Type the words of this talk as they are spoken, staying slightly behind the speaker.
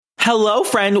Hello,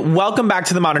 friend. Welcome back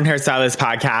to the Modern Hairstylist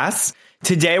podcast.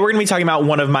 Today, we're going to be talking about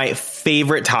one of my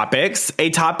favorite topics, a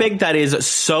topic that is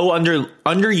so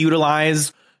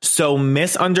underutilized, so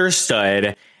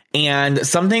misunderstood, and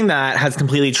something that has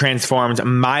completely transformed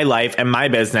my life and my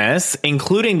business,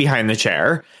 including Behind the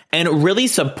Chair, and really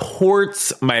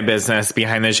supports my business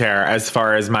Behind the Chair as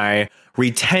far as my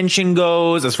retention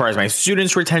goes, as far as my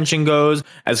students' retention goes,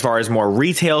 as far as more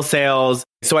retail sales.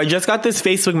 So I just got this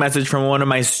Facebook message from one of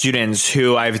my students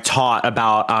who I've taught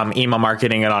about email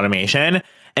marketing and automation.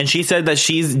 And she said that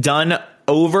she's done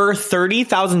over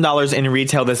 $30,000 in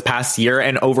retail this past year,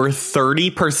 and over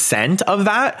 30% of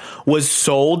that was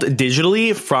sold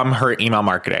digitally from her email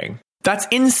marketing. That's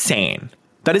insane.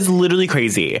 That is literally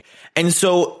crazy. And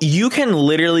so you can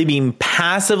literally be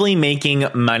passively making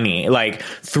money like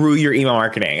through your email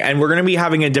marketing. And we're going to be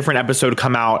having a different episode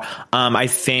come out, I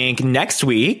think next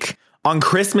week on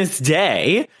Christmas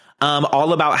Day,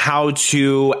 all about how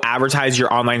to advertise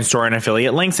your online store and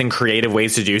affiliate links and creative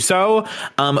ways to do so.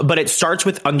 But it starts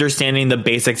with understanding the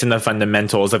basics and the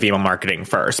fundamentals of email marketing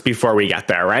first before we get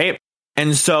there, right?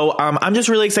 And so I'm just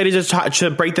really excited to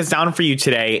break this down for you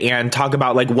today and talk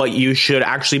about like what you should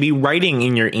actually be writing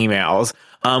in your emails.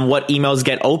 What emails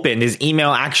get opened? Is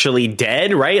email actually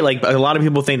dead, right? Like a lot of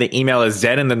people think that email is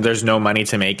dead and then there's no money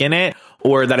to make in it,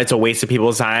 or that it's a waste of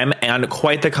people's time. And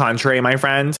quite the contrary, my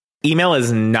friends. Email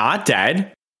is not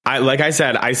dead. Like I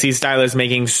said, I see stylists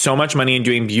making so much money and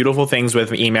doing beautiful things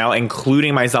with email,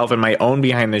 including myself and my own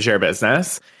Behind the Chair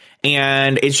business.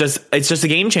 And it's just a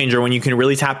game changer when you can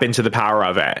really tap into the power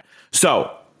of it.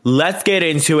 So let's get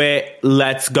into it.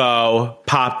 Let's go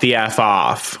pop the F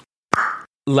off.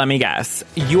 Let me guess.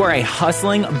 You are a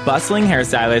hustling, bustling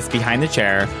hairstylist behind the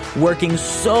chair, working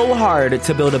so hard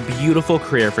to build a beautiful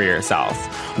career for yourself.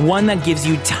 One that gives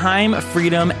you time,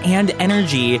 freedom, and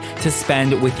energy to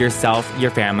spend with yourself, your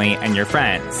family, and your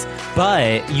friends.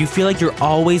 But you feel like you're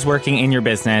always working in your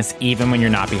business, even when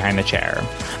you're not behind the chair.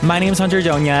 My name is Hunter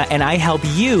Donia, and I help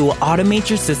you automate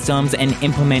your systems and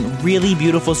implement really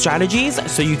beautiful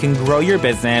strategies so you can grow your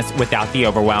business without the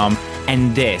overwhelm.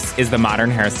 And this is the Modern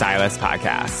Hairstylist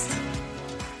podcast.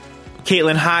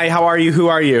 Caitlin, hi, how are you? Who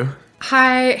are you?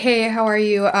 Hi, hey, how are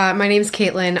you? My name's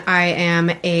Caitlin. I am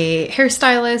a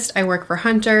hairstylist. I work for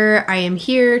Hunter. I am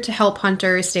here to help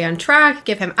Hunter stay on track,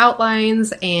 give him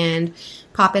outlines, and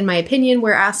pop in my opinion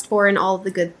where asked for and all of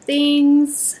the good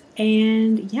things.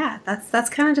 And yeah, that's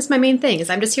kind of just my main thing,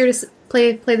 is I'm just here to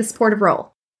play the supportive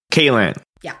role. Caitlin.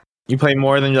 Yeah. You play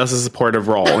more than just a supportive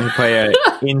role. You play an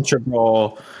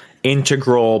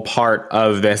integral part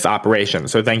of this operation.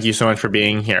 So thank you so much for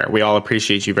being here. We all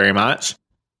appreciate you very much.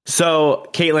 So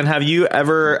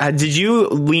Caitlin, did you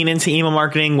lean into email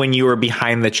marketing when you were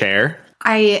behind the chair?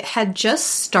 I had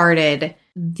just started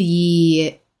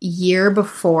the year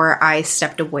before I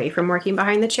stepped away from working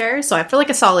behind the chair. So for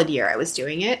like a solid year, I was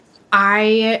doing it.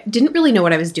 I didn't really know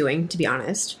what I was doing, to be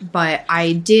honest, but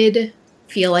I did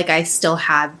feel like I still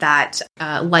had that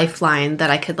lifeline that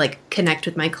I could like connect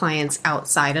with my clients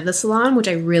outside of the salon, which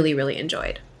I really, really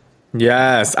enjoyed.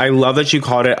 Yes, I love that you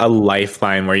called it a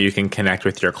lifeline where you can connect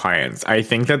with your clients. I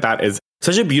think that is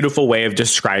such a beautiful way of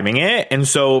describing it. And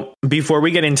so before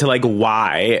we get into like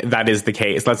why that is the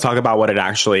case, let's talk about what it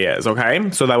actually is,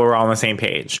 okay? So that we're all on the same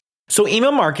page. So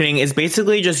email marketing is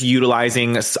basically just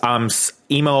utilizing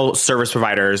email service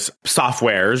providers,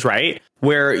 softwares, right?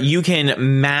 Where you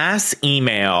can mass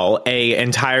email a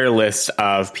entire list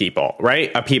of people,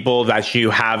 right? Of people that you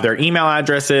have their email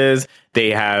addresses. They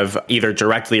have either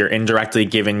directly or indirectly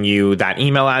given you that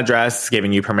email address,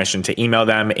 given you permission to email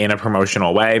them in a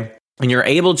promotional way. And you're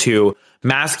able to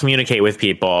mass communicate with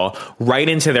people right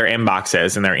into their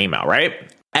inboxes in their email, right?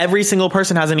 Every single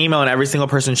person has an email and every single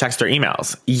person checks their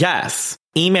emails. Yes,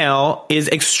 email is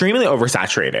extremely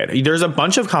oversaturated. There's a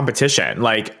bunch of competition.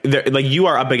 Like you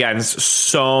are up against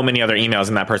so many other emails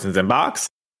in that person's inbox.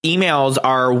 Emails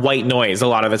are white noise a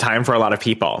lot of the time for a lot of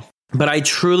people. But I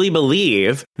truly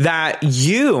believe that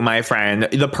you, my friend,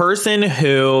 the person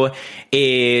who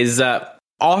is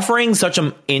offering such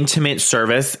an intimate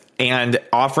service and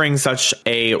offering such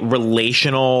a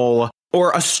relational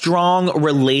or a strong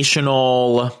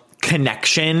relational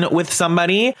connection with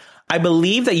somebody, I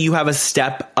believe that you have a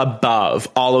step above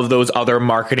all of those other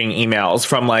marketing emails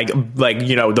from like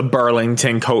the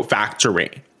Burlington Coat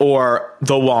Factory or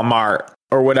the Walmart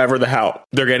or whatever the hell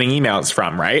they're getting emails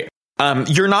from, right?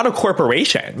 You're not a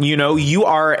corporation, you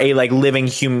are a living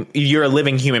human. You're a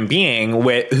living human being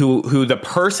with who the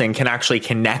person can actually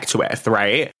connect with,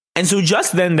 right? And so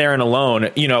just then there and alone,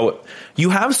 you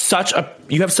have such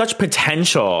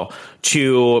potential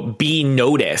to be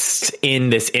noticed in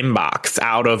this inbox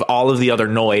out of all of the other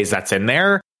noise that's in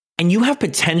there. And you have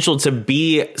potential to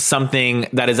be something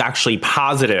that is actually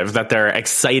positive, that they're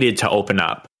excited to open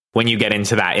up when you get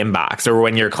into that inbox or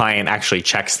when your client actually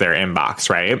checks their inbox,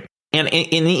 right? And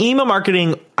in the email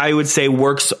marketing, I would say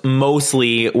works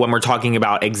mostly when we're talking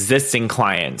about existing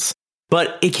clients.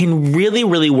 But it can really,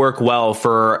 really work well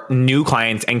for new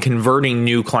clients and converting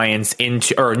new clients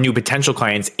into, or new potential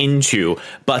clients into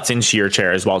butts into your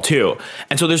chair as well too.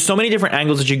 And so there's so many different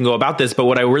angles that you can go about this. But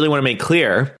what I really want to make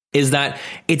clear is that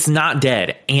it's not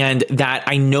dead. And that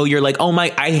I know you're like,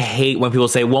 I hate when people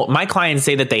say, well, my clients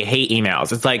say that they hate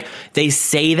emails. It's like they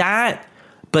say that,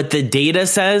 but the data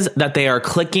says that they are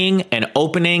clicking and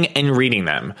opening and reading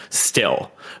them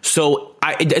still. So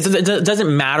it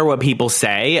doesn't matter what people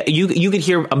say. You could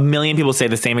hear a million people say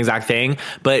the same exact thing,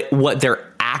 but what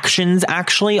their actions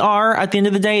actually are at the end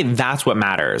of the day, that's what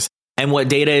matters. And what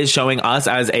data is showing us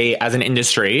as an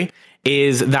industry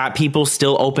is that people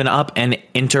still open up and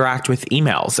interact with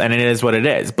emails, and it is what it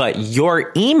is. But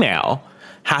your email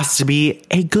has to be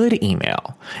a good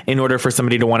email in order for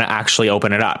somebody to want to actually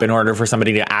open it up, in order for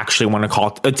somebody to actually want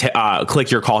to click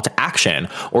your call to action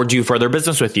or do further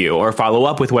business with you or follow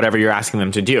up with whatever you're asking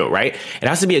them to do, right? It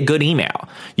has to be a good email.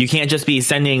 You can't just be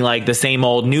sending like the same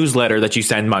old newsletter that you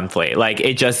send monthly. Like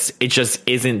it just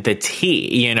isn't the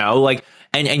tea,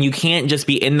 And you can't just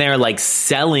be in there like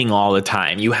selling all the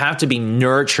time. You have to be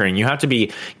nurturing. You have to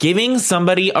be giving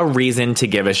somebody a reason to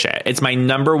give a shit. It's my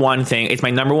number one thing. It's my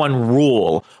number one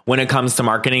rule when it comes to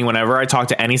marketing. Whenever I talk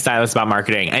to any stylist about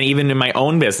marketing, and even in my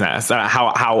own business,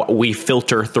 how we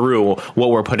filter through what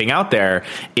we're putting out there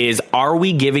is, are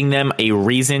we giving them a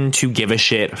reason to give a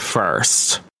shit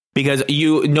first? Because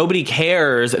nobody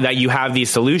cares that you have these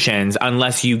solutions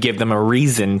unless you give them a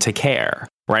reason to care.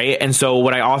 Right. And so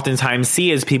what I oftentimes see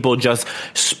is people just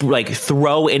like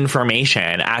throw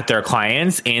information at their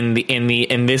clients in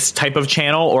this type of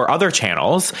channel or other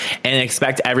channels and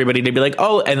expect everybody to be like,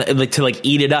 oh, and like to like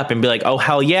eat it up and be like, oh,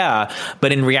 hell yeah.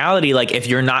 But in reality, like if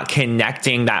you're not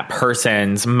connecting that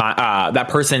person's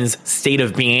state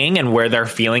of being and where they're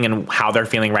feeling and how they're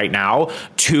feeling right now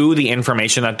to the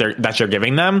information that you're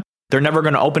giving them, they're never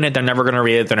going to open it. They're never going to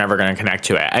read it. They're never going to connect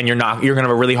to it. And you're going to have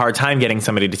a really hard time getting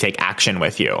somebody to take action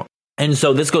with you. And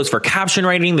so this goes for caption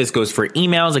writing. This goes for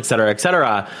emails, et cetera, et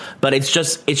cetera. But it's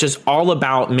just all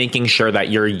about making sure that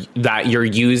you're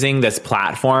using this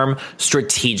platform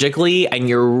strategically and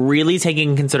you're really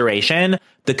taking in consideration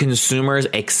the consumer's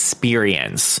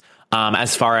experience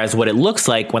as far as what it looks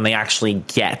like when they actually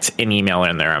get an email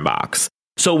in their inbox.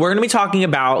 So we're going to be talking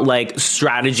about like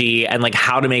strategy and like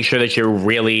how to make sure that you're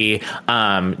really,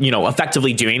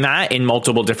 effectively doing that in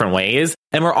multiple different ways.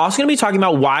 And we're also going to be talking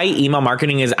about why email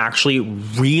marketing is actually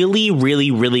really,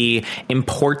 really, really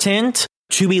important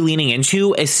to be leaning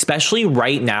into, especially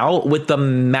right now with the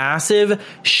massive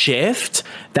shift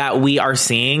that we are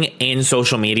seeing in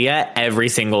social media every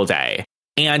single day.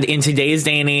 And in today's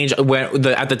day and age,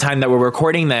 at the time that we're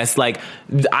recording this, like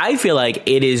I feel like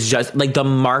it is just like the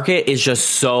market is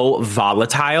just so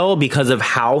volatile because of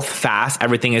how fast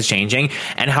everything is changing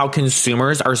and how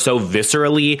consumers are so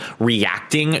viscerally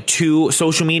reacting to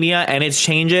social media and its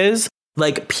changes.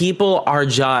 Like people are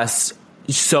just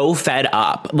so fed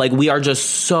up. Like we are just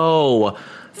so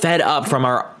fed up from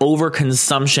our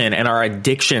overconsumption and our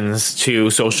addictions to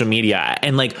social media.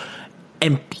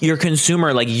 And your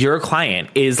consumer, like your client,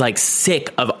 is like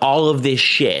sick of all of this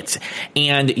shit,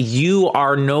 and you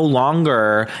are no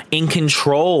longer in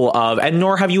control of, and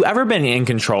nor have you ever been in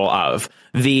control of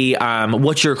the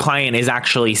what your client is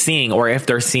actually seeing, or if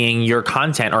they're seeing your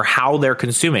content or how they're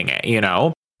consuming it,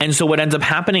 And so what ends up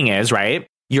happening is, right,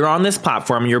 you're on this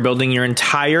platform, you're building your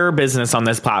entire business on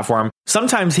this platform.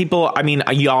 Sometimes people,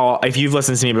 y'all, if you've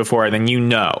listened to me before, then you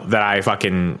know that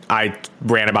I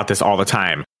rant about this all the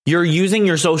time. You're using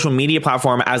your social media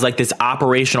platform as like this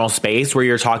operational space where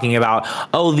you're talking about,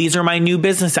 oh, these are my new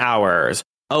business hours.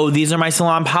 Oh, these are my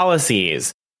salon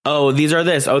policies. Oh, these are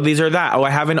this. Oh, these are that. Oh,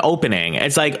 I have an opening.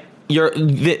 It's like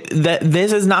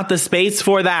this is not the space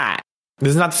for that. This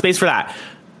is not the space for that.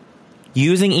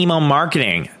 Using email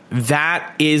marketing,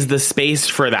 that is the space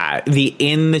for that. The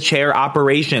in the chair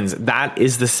operations, that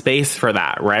is the space for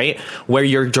that, right? Where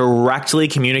you're directly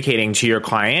communicating to your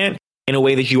client in a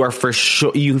way that you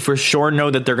for sure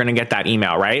know that they're going to get that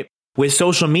email, right? With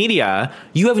social media,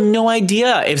 you have no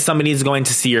idea if somebody's going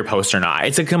to see your post or not.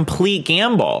 It's a complete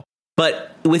gamble.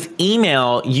 But with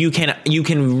email, you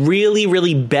can really,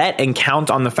 really bet and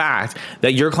count on the fact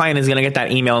that your client is going to get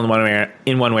that email in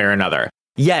one way or another.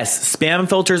 Yes, spam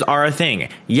filters are a thing.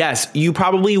 Yes, you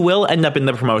probably will end up in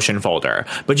the promotion folder,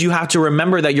 but you have to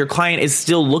remember that your client is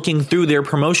still looking through their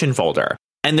promotion folder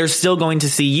and they're still going to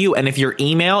see you. And if your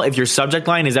email, if your subject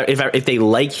line is, if they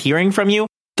like hearing from you,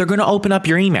 they're going to open up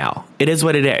your email. It is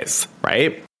what it is,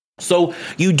 right? So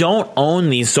you don't own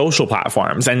these social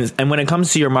platforms. And when it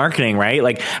comes to your marketing, right?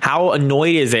 Like how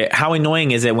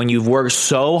annoying is it when you've worked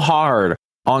so hard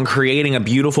on creating a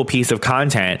beautiful piece of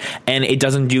content and it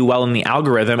doesn't do well in the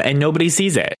algorithm and nobody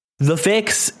sees it? The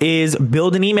fix is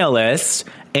build an email list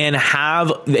and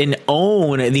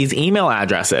own these email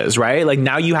addresses, right? Like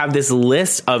now you have this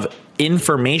list of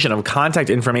information, of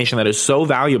contact information that is so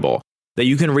valuable that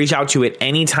you can reach out to at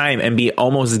any time and be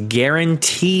almost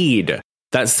guaranteed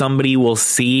that somebody will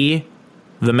see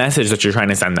the message that you're trying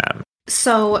to send them.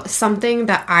 So something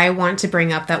that I want to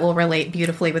bring up that will relate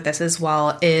beautifully with this as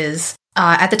well is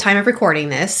at the time of recording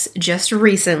this, just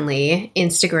recently,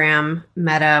 Instagram,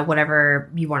 Meta, whatever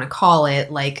you want to call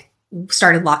it, like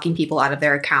started locking people out of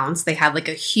their accounts. They had like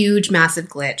a huge, massive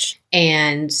glitch.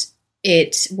 And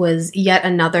it was yet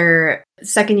another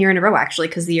second year in a row, actually,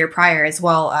 because the year prior as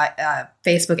well,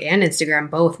 Facebook and Instagram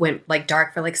both went like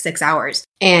dark for like 6 hours.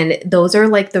 And those are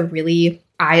like the really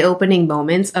eye-opening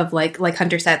moments of like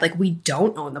Hunter said, like we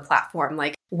don't own the platform.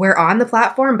 Like we're on the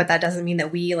platform, but that doesn't mean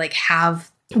that we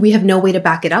have no way to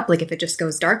back it up. Like if it just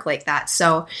goes dark like that.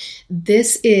 So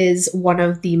this is one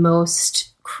of the most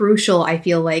crucial, I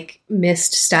feel like,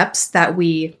 missed steps that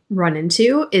we run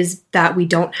into is that we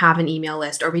don't have an email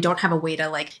list or we don't have a way to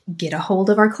like get a hold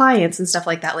of our clients and stuff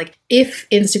like that. Like if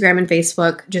Instagram and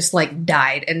Facebook just like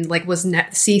died and like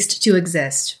ceased to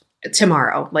exist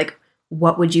tomorrow, like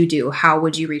what would you do? How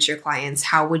would you reach your clients?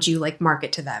 How would you like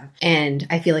market to them? And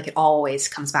I feel like it always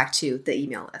comes back to the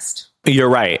email list. You're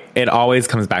right. It always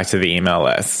comes back to the email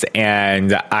list. And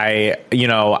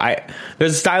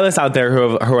there's stylists out there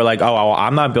who are like, oh, well,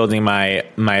 I'm not building my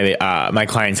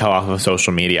clientele off of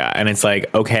social media. And it's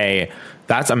like, okay,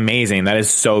 that's amazing. That is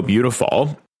so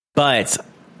beautiful. But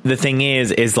the thing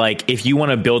is like, if you want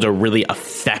to build a really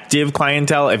effective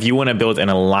clientele, if you want to build an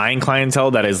aligned clientele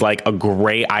that is like a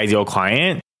great ideal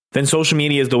client, then social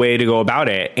media is the way to go about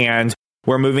it. And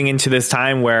we're moving into this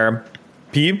time where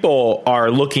people are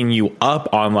looking you up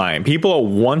online. People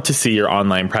want to see your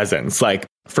online presence. Like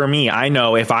for me, I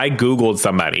know if I Googled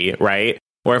somebody, right?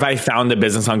 Or if I found a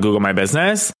business on Google My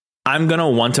Business, I'm going to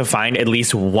want to find at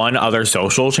least one other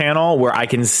social channel where I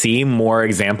can see more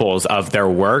examples of their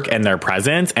work and their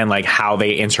presence and like how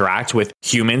they interact with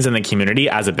humans in the community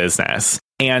as a business.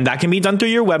 And that can be done through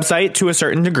your website to a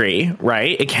certain degree,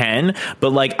 right? It can,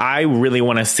 but like I really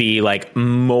want to see like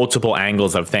multiple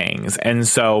angles of things. And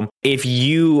so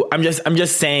I'm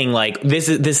just saying like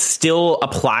this still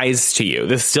applies to you.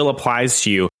 This still applies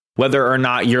to you, whether or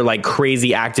not you're like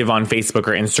crazy active on Facebook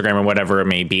or Instagram or whatever it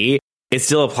may be. It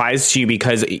still applies to you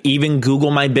because even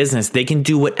Google My Business, they can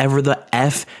do whatever the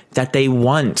F that they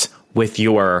want with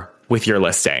your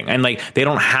listing. And like, they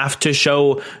don't have to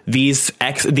show these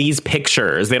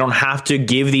pictures. They don't have to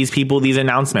give these people these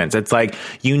announcements. It's like,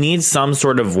 you need some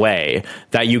sort of way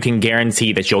that you can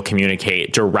guarantee that you'll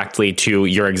communicate directly to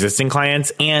your existing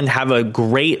clients and have a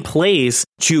great place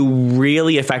to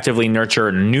really effectively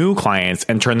nurture new clients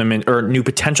and turn them in, or new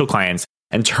potential clients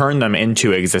and turn them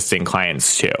into existing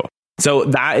clients too. So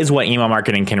that is what email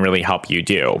marketing can really help you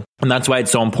do. And that's why it's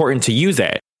so important to use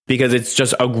it, because it's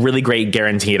just a really great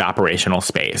guaranteed operational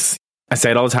space. I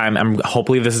say it all the time.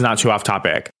 Hopefully this is not too off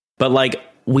topic, but like,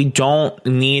 we don't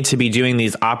need to be doing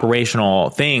these operational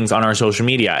things on our social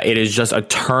media. It is just a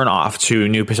turn off to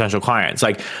new potential clients.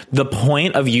 Like the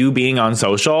point of you being on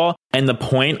social and the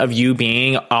point of you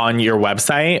being on your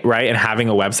website, right? And having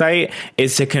a website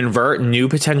is to convert new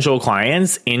potential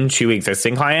clients into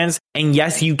existing clients. And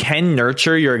yes, you can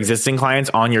nurture your existing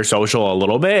clients on your social a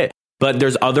little bit, but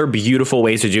there's other beautiful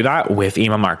ways to do that with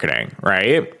email marketing,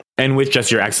 right? And with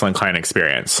just your excellent client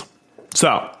experience.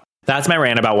 So that's my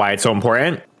rant about why it's so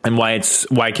important and why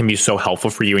it can be so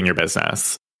helpful for you in your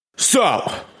business. So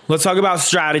let's talk about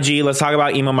strategy. Let's talk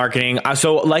about email marketing.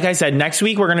 So like I said, next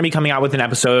week, we're going to be coming out with an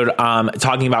episode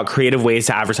talking about creative ways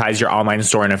to advertise your online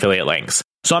store and affiliate links.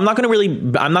 So I'm not going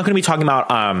to be talking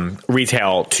about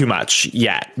retail too much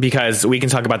yet, because we can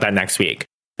talk about that next week.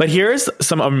 But here's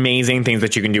some amazing things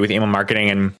that you can do with email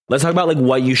marketing. And let's talk about like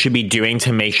what you should be doing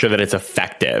to make sure that it's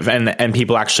effective and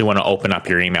people actually want to open up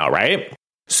your email, right?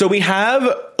 So we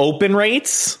have open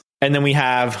rates and then we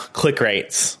have click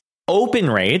rates. Open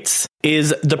rates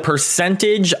is the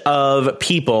percentage of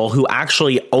people who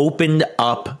actually opened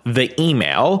up the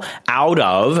email out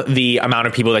of the amount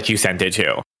of people that you sent it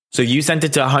to. So you sent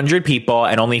it to 100 people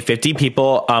and only 50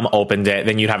 people opened it,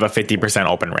 then you'd have a 50%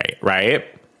 open rate, right?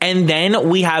 And then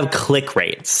we have click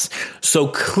rates. So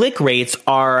click rates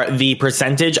are the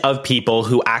percentage of people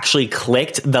who actually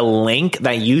clicked the link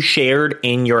that you shared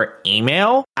in your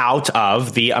email out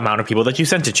of the amount of people that you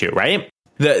sent it to, right?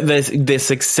 The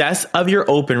success of your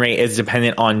open rate is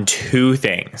dependent on two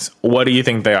things. What do you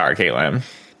think they are, Caitlin?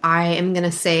 I am going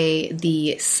to say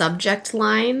the subject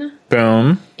line.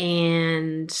 Boom.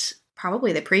 And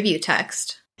probably the preview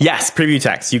text. Yes, preview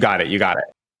text. You got it.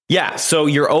 Yeah, so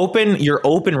your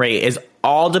open rate is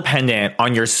all dependent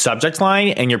on your subject line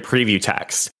and your preview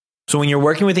text. So when you're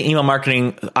working with the email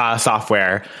marketing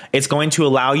software, it's going to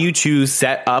allow you to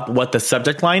set up what the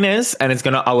subject line is, and it's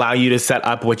going to allow you to set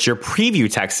up what your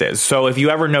preview text is. So if you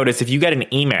ever notice, if you get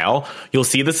an email, you'll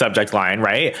see the subject line,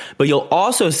 right? But you'll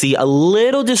also see a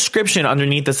little description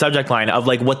underneath the subject line of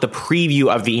like what the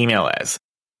preview of the email is.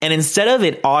 And instead of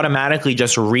it automatically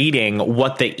just reading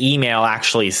what the email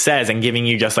actually says and giving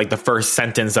you just like the first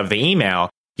sentence of the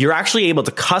email, you're actually able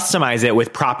to customize it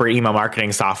with proper email marketing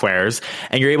softwares.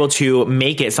 And you're able to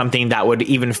make it something that would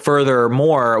even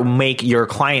furthermore make your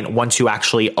client want to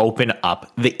actually open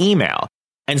up the email.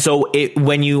 And so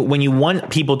when you want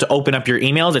people to open up your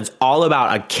emails, it's all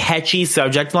about a catchy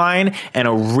subject line and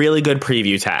a really good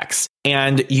preview text.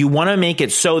 And you want to make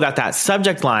it so that that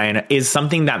subject line is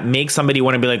something that makes somebody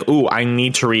want to be like, ooh, I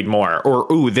need to read more. Or,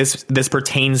 ooh, this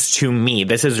pertains to me.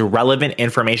 This is relevant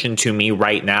information to me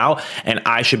right now, and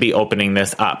I should be opening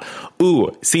this up.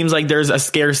 Ooh, seems like there's a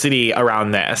scarcity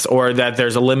around this, or that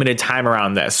there's a limited time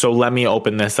around this. So let me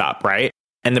open this up, right?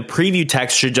 And the preview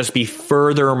text should just be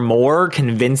furthermore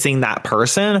convincing that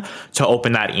person to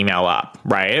open that email up,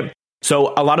 right?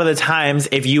 So a lot of the times,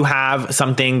 if you have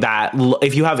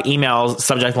email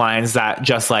subject lines that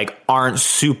just like aren't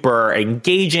super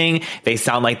engaging, they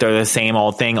sound like they're the same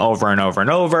old thing over and over and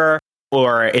over,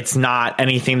 or it's not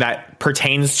anything that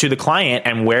pertains to the client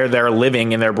and where they're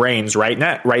living in their brains right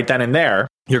then and there,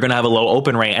 you're going to have a low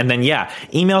open rate. And then, yeah,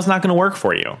 email's not going to work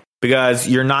for you because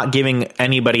you're not giving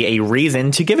anybody a reason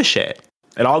to give a shit.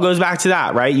 It all goes back to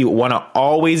that, right? You want to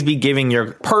always be giving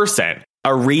your person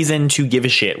a reason to give a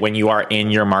shit when you are in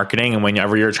your marketing and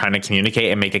whenever you're trying to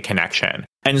communicate and make a connection.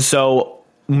 And so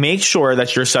make sure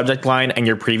that your subject line and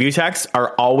your preview text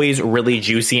are always really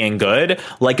juicy and good,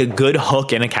 like a good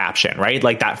hook in a caption, right?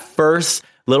 Like that first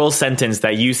little sentence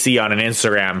that you see on an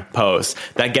Instagram post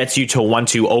that gets you to want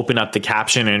to open up the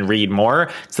caption and read more.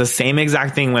 It's the same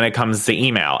exact thing when it comes to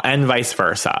email and vice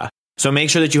versa. So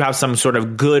make sure that you have some sort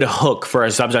of good hook for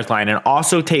a subject line, and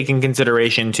also take in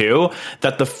consideration too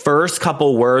that the first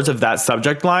couple words of that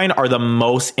subject line are the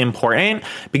most important,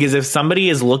 because if somebody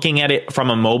is looking at it from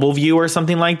a mobile view or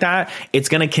something like that, it's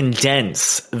going to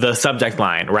condense the subject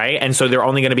line, right? And so they're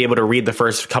only going to be able to read the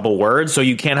first couple words. So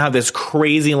you can't have this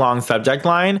crazy long subject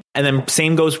line. And then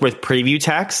same goes with preview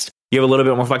text. You have a little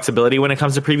bit more flexibility when it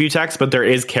comes to preview text, but there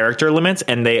is character limits,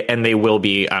 and they will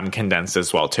be condensed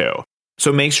as well too.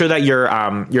 So make sure that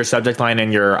your subject line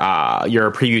and your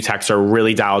preview text are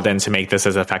really dialed in to make this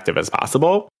as effective as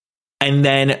possible. And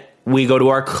then we go to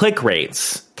our click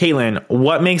rates. Caitlin,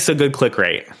 what makes a good click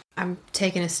rate? I'm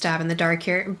taking a stab in the dark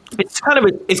here. It's kind of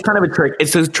a trick.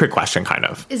 It's a trick question, kind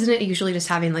of. Isn't it usually just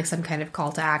having like some kind of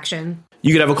call to action?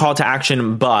 You could have a call to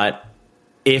action, but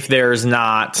if there's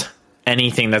not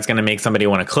anything that's going to make somebody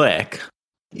want to click,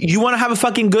 you want to have a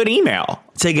fucking good email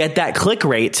to get that click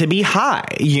rate to be high.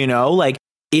 You know, like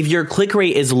if your click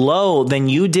rate is low, then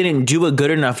you didn't do a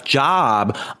good enough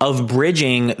job of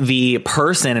bridging the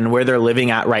person and where they're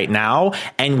living at right now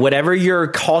and whatever your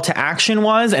call to action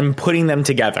was and putting them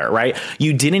together, right?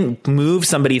 You didn't move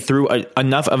somebody through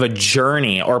enough of a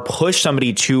journey or push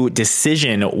somebody to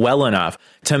decision well enough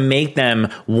to make them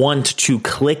want to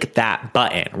click that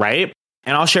button, right?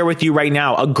 And I'll share with you right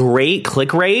now, a great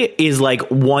click rate is like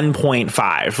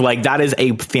 1.5. Like that is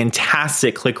a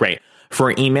fantastic click rate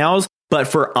for emails. But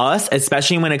for us,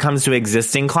 especially when it comes to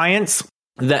existing clients,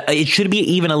 that it should be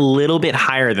even a little bit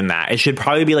higher than that. It should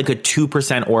probably be like a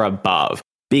 2% or above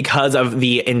because of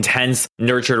the intense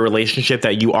nurtured relationship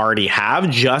that you already have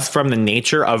just from the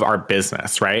nature of our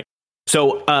business, right?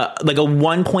 So like a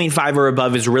 1.5 or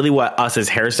above is really what us as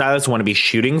hairstylists want to be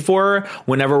shooting for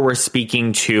whenever we're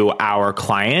speaking to our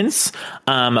clients.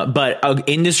 But an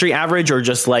industry average or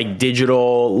just like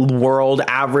digital world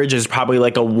average is probably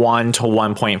like a 1 to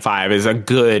 1.5 is a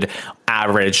good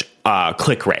average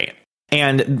click rate.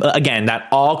 And again, that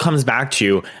all comes back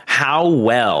to how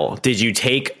well did you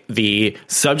take the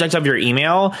subject of your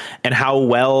email and how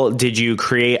well did you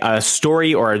create a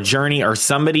story or a journey or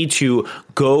somebody to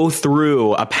go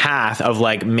through a path of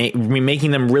like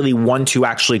making them really want to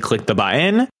actually click the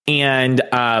button. And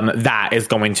that is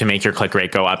going to make your click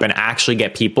rate go up and actually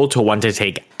get people to want to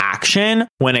take action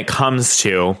when it comes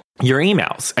to your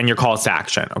emails and your calls to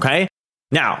action. Okay.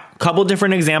 Now, a couple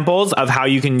different examples of how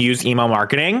you can use email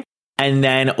marketing. And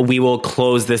then we will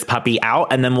close this puppy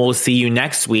out. And then we'll see you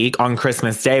next week on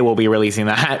Christmas Day. We'll be releasing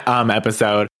that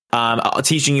episode,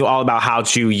 teaching you all about how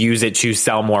to use it to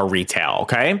sell more retail.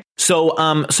 Okay.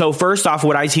 So first off,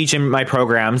 what I teach in my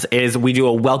programs is we do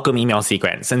a welcome email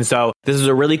sequence. And so this is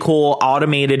a really cool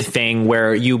automated thing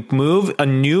where you move a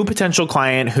new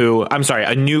client who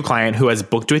has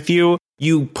booked with you.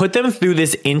 You put them through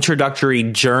this introductory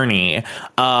journey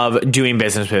of doing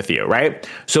business with you, right?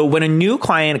 So when a new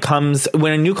client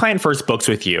first books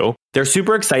with you, they're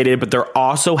super excited, but they're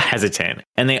also hesitant.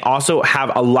 And they also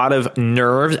have a lot of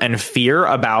nerves and fear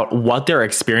about what their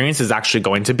experience is actually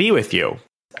going to be with you.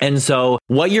 And so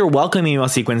what your welcome email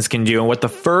sequence can do and what the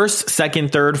first,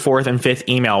 second, third, fourth, and fifth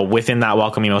email within that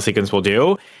welcome email sequence will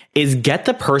do is get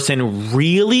the person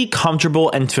really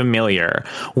comfortable and familiar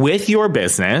with your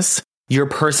business, your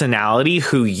personality,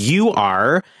 who you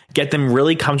are, get them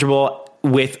really comfortable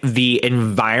with the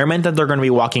environment that they're going to be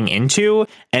walking into,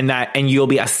 and you'll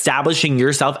be establishing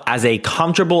yourself as a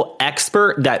comfortable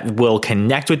expert that will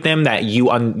connect with them,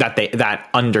 that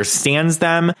understands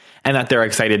them, and that they're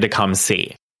excited to come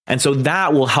see. And so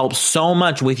that will help so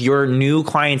much with your new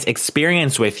client's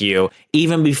experience with you,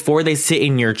 even before they sit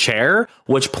in your chair,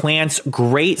 which plants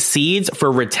great seeds for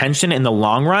retention in the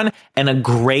long run and a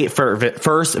great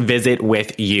first visit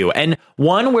with you. And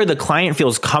one where the client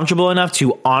feels comfortable enough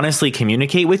to honestly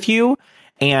communicate with you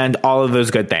and all of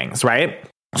those good things, right?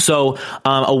 So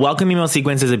a welcome email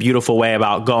sequence is a beautiful way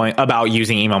about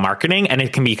using email marketing, and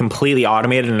it can be completely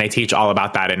automated. And I teach all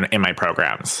about that in my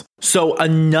programs. So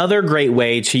another great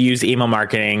way to use email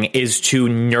marketing is to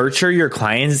nurture your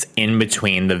clients in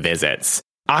between the visits.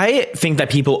 I think that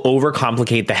people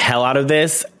overcomplicate the hell out of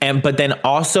this, but then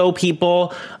also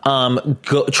people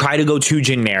try to go too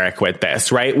generic with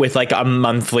this, right? With like a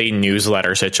monthly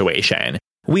newsletter situation.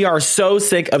 We are so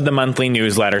sick of the monthly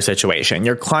newsletter situation.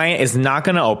 Your client is not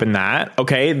going to open that.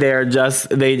 Okay.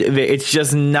 It's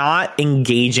just not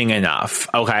engaging enough.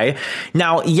 Okay.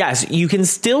 Now, yes, you can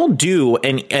still do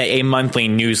a monthly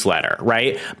newsletter,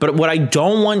 right? But what I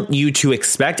don't want you to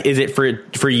expect is it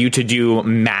for you to do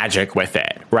magic with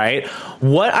it, right?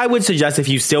 What I would suggest, if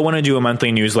you still want to do a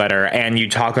monthly newsletter and you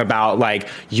talk about like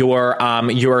your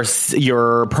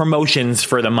promotions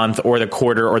for the month or the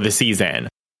quarter or the season,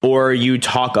 or you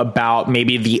talk about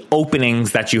maybe the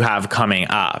openings that you have coming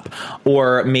up,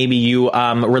 or maybe you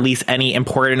release any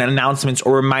important announcements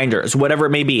or reminders, whatever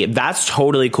it may be. That's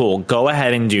totally cool. Go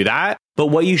ahead and do that. But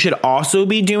what you should also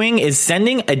be doing is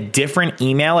sending a different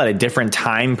email at a different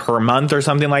time per month or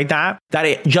something like that, that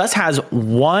it just has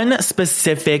one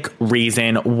specific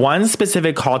reason, one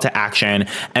specific call to action,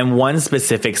 and one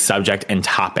specific subject and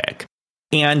topic.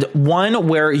 And one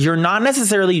where you're not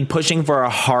necessarily pushing for a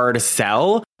hard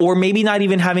sell, or maybe not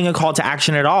even having a call to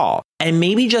action at all. And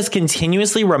maybe just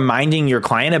continuously reminding your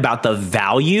client about the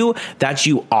value that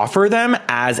you offer them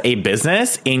as a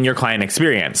business in your client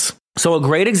experience. So a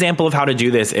great example of how to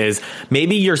do this is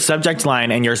maybe your subject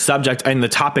line and your subject and the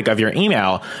topic of your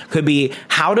email could be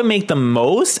how to make the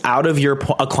most out of your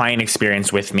client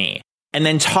experience with me. And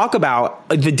then talk about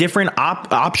the different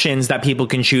options that people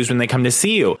can choose when they come to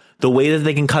see you, the way that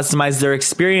they can customize their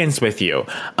experience with you,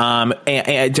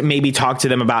 and maybe talk to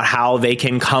them about how they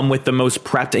can come with the most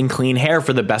prepped and clean hair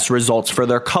for the best results for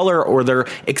their color or their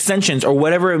extensions or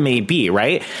whatever it may be,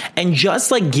 right? And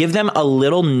just like give them a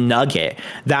little nugget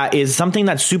that is something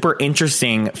that's super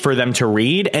interesting for them to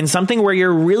read, and something where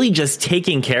you're really just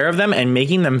taking care of them and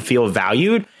making them feel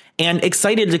valued and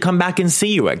excited to come back and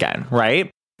see you again,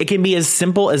 right? It can be as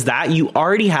simple as that. You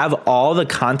already have all the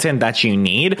content that you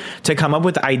need to come up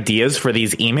with ideas for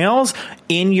these emails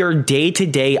in your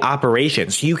day-to-day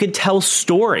operations. You could tell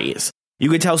stories.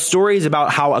 You could tell stories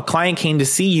about how a client came to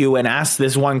see you and asked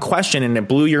this one question and it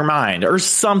blew your mind, or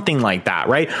something like that,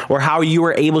 right? Or how you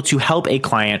were able to help a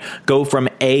client go from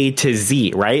A to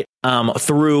Z, right?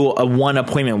 Through a one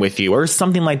appointment with you, or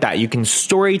something like that. You can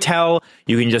story tell.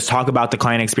 You can just talk about the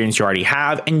client experience you already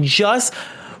have and just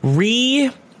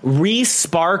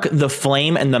re-spark the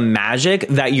flame and the magic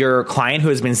that your client who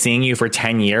has been seeing you for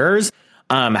 10 years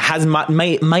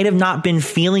might have not been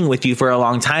feeling with you for a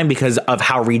long time because of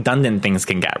how redundant things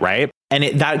can get, right?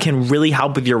 And that can really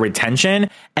help with your retention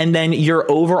and then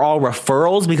your overall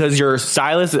referrals, because your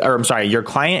your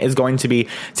client is going to be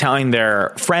telling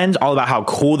their friends all about how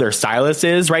cool their stylist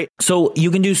is, right? So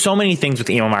you can do so many things with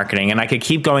email marketing, and I could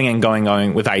keep going and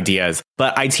going with ideas,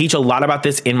 but I teach a lot about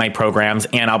this in my programs,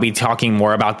 and I'll be talking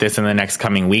more about this in the next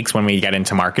coming weeks when we get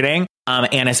into marketing.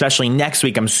 And especially next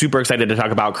week, I'm super excited to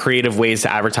talk about creative ways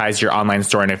to advertise your online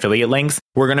store and affiliate links.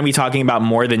 We're going to be talking about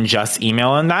more than just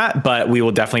email in that, but we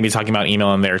will definitely be talking about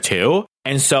email in there too.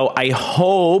 And so I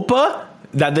hope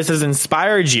that this has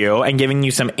inspired you and giving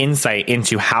you some insight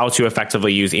into how to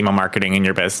effectively use email marketing in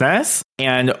your business.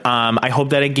 And I hope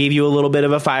that it gave you a little bit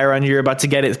of a fire under your butt to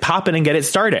get it popping and get it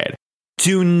started.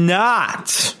 Do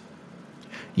not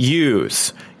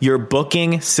use your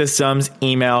booking systems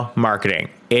email marketing.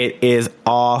 It is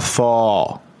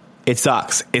awful. It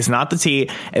sucks. It's not the tea.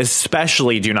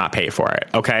 Especially do not pay for it.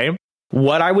 Okay.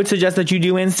 What I would suggest that you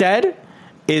do instead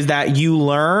is that you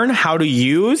learn how to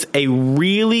use a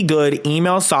really good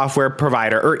email software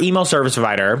provider or email service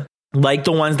provider, like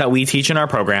the ones that we teach in our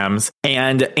programs,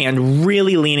 and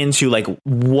really lean into like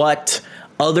what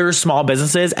other small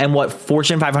businesses and what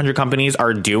Fortune 500 companies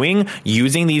are doing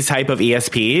using these type of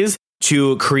ESPs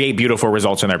to create beautiful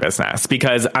results in their business.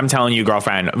 Because I'm telling you,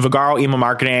 girlfriend, Vagaro email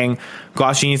marketing,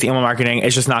 Gloss Genius email marketing,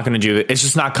 it's just not going to do it. It's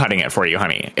just not cutting it for you,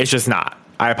 honey. It's just not.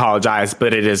 I apologize,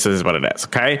 but it is what it is.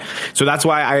 Okay. So that's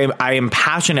why I am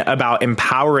passionate about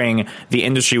empowering the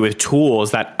industry with tools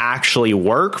that actually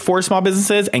work for small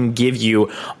businesses and give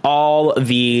you all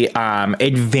the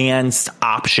advanced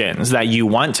options that you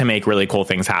want to make really cool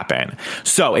things happen.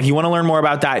 So if you want to learn more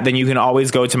about that, then you can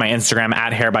always go to my Instagram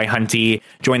at hairbyhunty,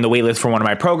 join the waitlist for one of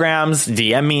my programs,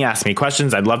 DM me, ask me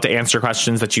questions. I'd love to answer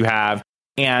questions that you have.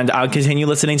 And I'll continue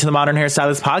listening to the Modern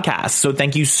Hairstylist podcast. So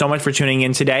thank you so much for tuning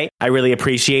in today. I really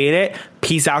appreciate it.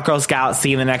 Peace out, Girl Scout.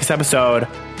 See you in the next episode.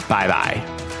 Bye-bye.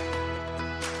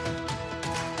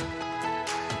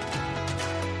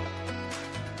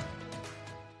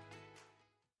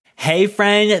 Hey,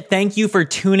 friend. Thank you for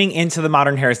tuning into the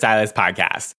Modern Hairstylist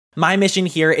podcast. My mission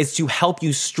here is to help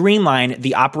you streamline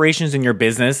the operations in your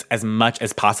business as much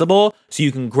as possible so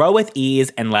you can grow with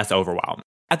ease and less overwhelm.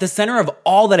 At the center of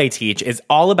all that I teach is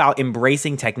all about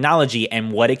embracing technology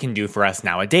and what it can do for us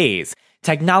nowadays.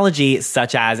 Technology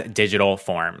such as digital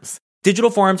forms. Digital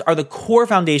forms are the core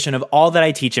foundation of all that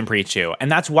I teach and preach to, and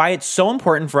that's why it's so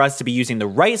important for us to be using the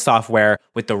right software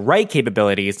with the right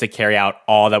capabilities to carry out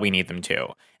all that we need them to.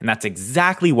 And that's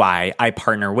exactly why I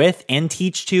partner with and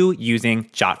teach to using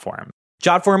JotForm.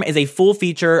 JotForm is a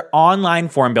full-feature online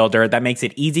form builder that makes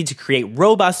it easy to create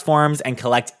robust forms and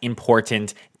collect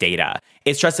important data.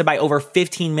 It's trusted by over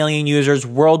 15 million users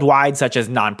worldwide, such as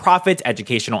nonprofits,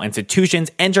 educational institutions,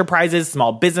 enterprises,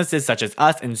 small businesses such as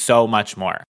us, and so much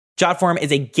more. JotForm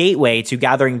is a gateway to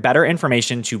gathering better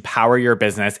information to power your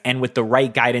business, and with the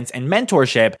right guidance and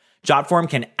mentorship, JotForm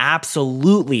can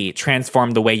absolutely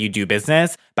transform the way you do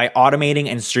business by automating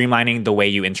and streamlining the way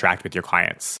you interact with your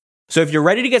clients. So if you're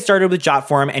ready to get started with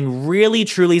JotForm and really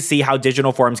truly see how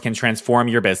digital forms can transform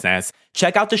your business,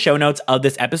 check out the show notes of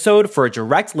this episode for a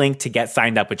direct link to get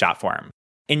signed up with JotForm.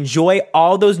 Enjoy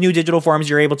all those new digital forms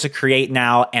you're able to create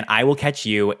now, and I will catch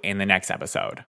you in the next episode.